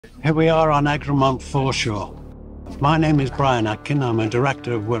Here we are on Egremont foreshore. My name is Brian Atkin. I'm a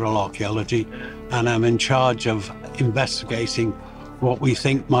director of Wirral Archaeology, and I'm in charge of investigating what we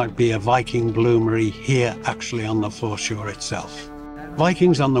think might be a Viking bloomery here, actually on the foreshore itself.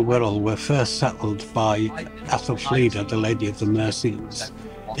 Vikings on the Wirral were first settled by Athelfleda, the Lady of the Mercians,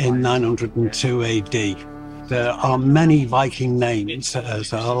 in 902 AD. There are many Viking names,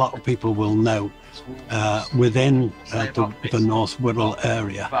 as a lot of people will know, within the North Wirral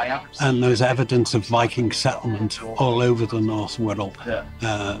area, and there's evidence of Viking settlement all over the North Wirral,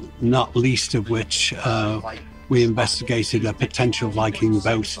 not least of which we investigated a potential Viking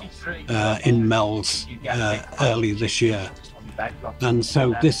boat in Mells early this year. And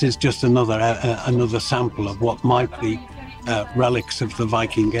so this is just another sample of what might be relics of the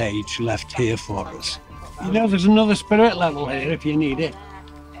Viking Age left here for us. You know, there's another spirit level here if you need it.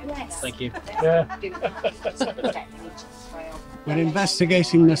 Yes. Thank you. Yeah. We're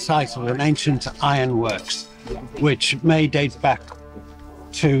investigating the site of an ancient ironworks, which may date back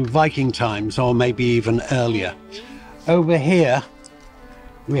to Viking times or maybe even earlier. Over here,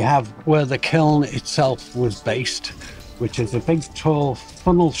 we have where the kiln itself was based, which is a big, tall,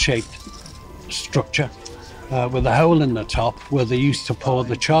 funnel-shaped structure with a hole in the top where they used to pour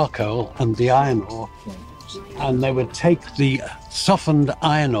the charcoal and the iron ore. And they would take the softened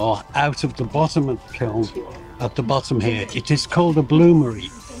iron ore out of the bottom of the kiln at the bottom here. It is called a bloomery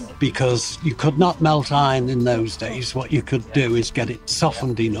because you could not melt iron in those days. What you could do is get it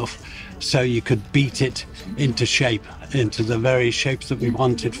softened enough so you could beat it into shape, into the various shapes that we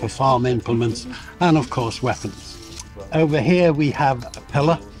wanted for farm implements and, of course, weapons. Over here we have a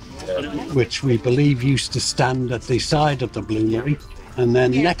pillar, which we believe used to stand at the side of the bloomery, and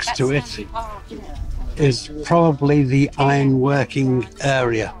then next to it is probably the iron working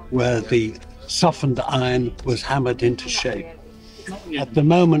area where the softened iron was hammered into shape. At the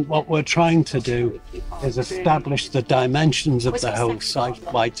moment, what we're trying to do is establish the dimensions of the whole site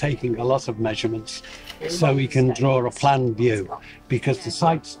by taking a lot of measurements so we can draw a plan view, because the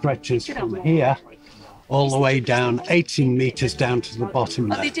site stretches from here all the way down 18 meters down to the bottom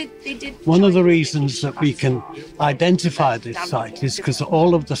there. One of the reasons that we can identify this site is because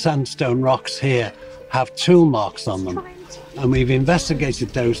all of the sandstone rocks here have tool marks on them, and we've investigated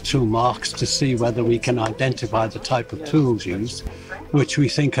those tool marks to see whether we can identify the type of tools used, which we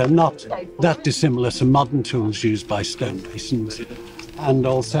think are not that dissimilar to modern tools used by stonemasons. And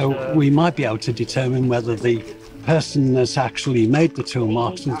also we might be able to determine whether the person that's actually made the tool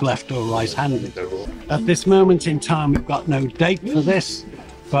marks is left or right-handed. At this moment in time, we've got no date for this,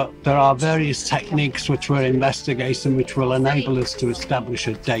 but there are various techniques which we're investigating which will enable us to establish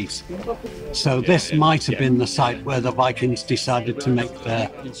a date. So this might have been the site where the Vikings decided to make their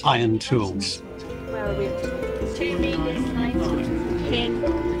iron tools.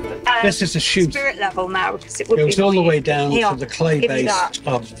 This is a chute. Spirit level now, because it goes all the way down to the clay base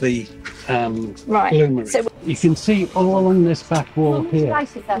of the bloomery. So you can see all along this back wall here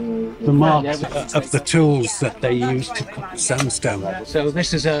the marks of the tools that they used to cut sandstone. So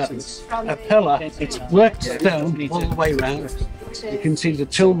this is a pillar. It's worked stone all the way around. You can see the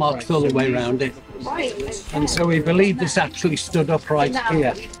tool marks all the way around it. And so we believe this actually stood upright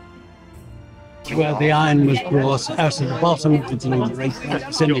here, where the iron was brought out of the bottom of the bloomery.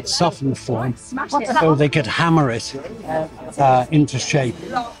 It's in its softened form, so they could hammer it into shape.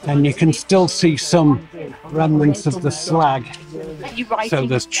 And you can still see some remnants of the slag. So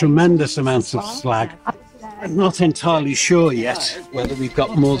there's tremendous amounts of slag. I'm not entirely sure yet whether we've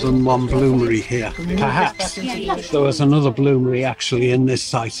got more than one bloomery here. Perhaps there was another bloomery actually in this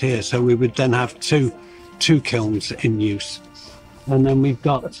site here, so we would then have two kilns in use. And then we've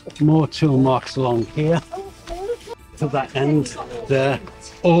got more tool marks along here to that end there.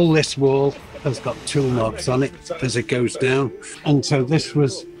 All this wall has got tool marks on it as it goes down. And so this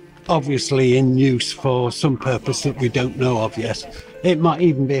was obviously in use for some purpose that we don't know of yet. It might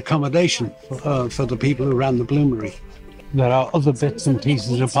even be accommodation for the people who ran the bloomery. There are other bits and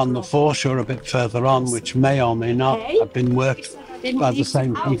pieces upon the foreshore a bit further on which may or may not have been worked by the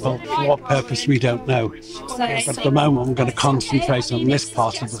same people. For what purpose, we don't know. At the moment, I'm going to concentrate on this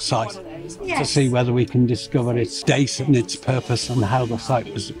part of the site to see whether we can discover its date and its purpose and how the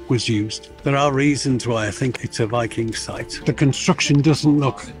site was used. There are reasons why I think it's a Viking site. The construction doesn't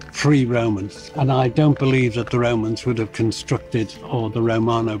look pre-Roman, and I don't believe that the Romans would have constructed, or the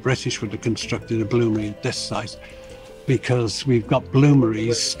Romano-British would have constructed a bloomery at this site, because we've got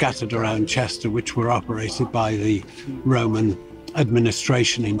bloomeries scattered around Chester which were operated by the Roman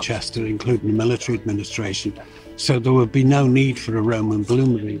administration in Chester, including the military administration. So there would be no need for a Roman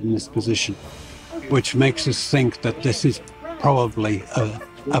bloomery in this position, which makes us think that this is probably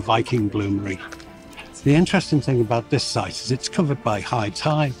a Viking bloomery. The interesting thing about this site is it's covered by high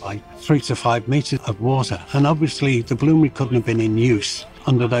tide, by 3 to 5 metres of water. And obviously the bloomery couldn't have been in use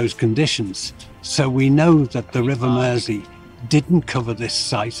under those conditions. So we know that the River Mersey didn't cover this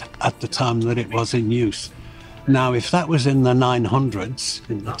site at the time that it was in use. Now, if that was in the 900s,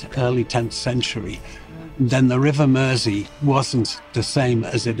 in the early 10th century, then the River Mersey wasn't the same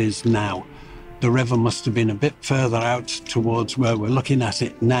as it is now. The river must have been a bit further out towards where we're looking at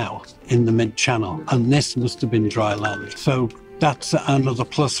it now, in the mid-channel, and this must have been dry land. So that's another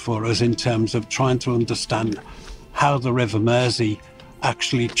plus for us in terms of trying to understand how the River Mersey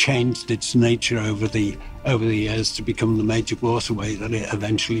actually changed its nature over the years to become the major waterway that it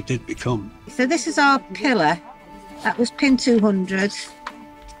eventually did become. So this is our pillar. That was pin 200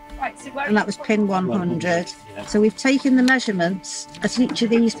 and that was pin 100. Yeah. So we've taken the measurements at each of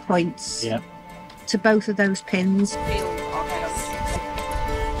these points to both of those pins.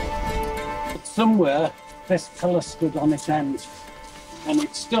 But somewhere this pillar stood on its end, and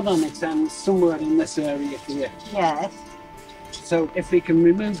it stood on its end somewhere in this area here. Yes. So if we can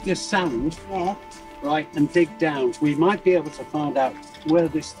remove this sand, right, and dig down, we might be able to find out where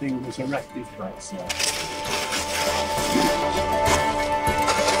this thing was erected.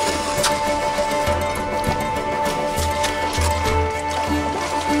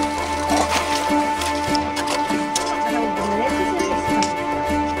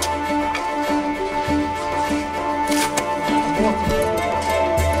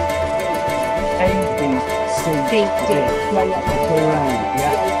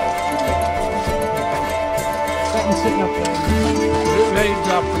 Sitting up there. It rains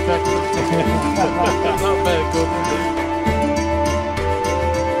up protected. Not very good, is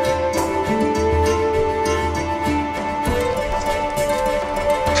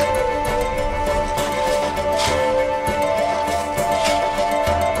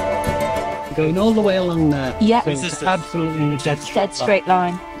it? Going all the way along there. Yeah. So it's absolutely in a dead straight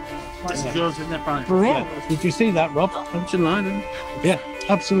line. This is yours, isn't it, Brian? Brilliant. Did you see that, Rob? It's in line, isn't it? Yeah,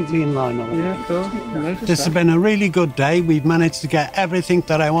 absolutely in line. Yeah, cool. This has been a really good day. We've managed to get everything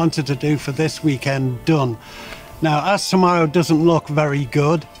that I wanted to do for this weekend done. Now, as tomorrow doesn't look very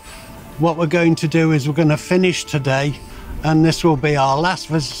good, what we're going to do is we're going to finish today, and this will be our last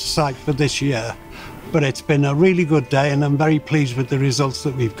visit site for this year. But it's been a really good day, and I'm very pleased with the results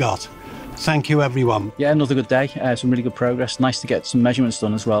that we've got. Thank you, everyone. Yeah, another good day. Some really good progress. Nice to get some measurements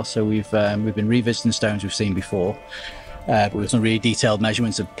done as well. So we've been revisiting stones we've seen before, but we've done really detailed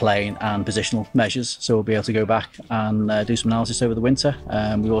measurements of plane and positional measures. So we'll be able to go back and do some analysis over the winter.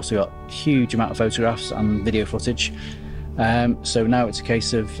 We've also got a huge amount of photographs and video footage. So now it's a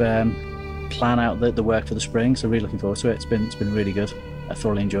case of plan out the work for the spring. So really looking forward to it. It's been really good. I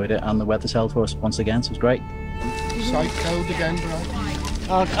thoroughly enjoyed it, and the weather's held for us once again, so it's great. Site code again, Brian.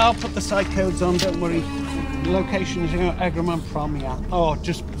 I'll put the site codes on, don't worry. The location is Egremont from, Oh,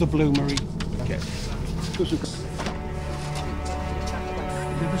 just the bloomery. Okay.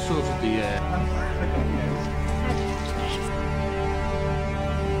 Never sorted the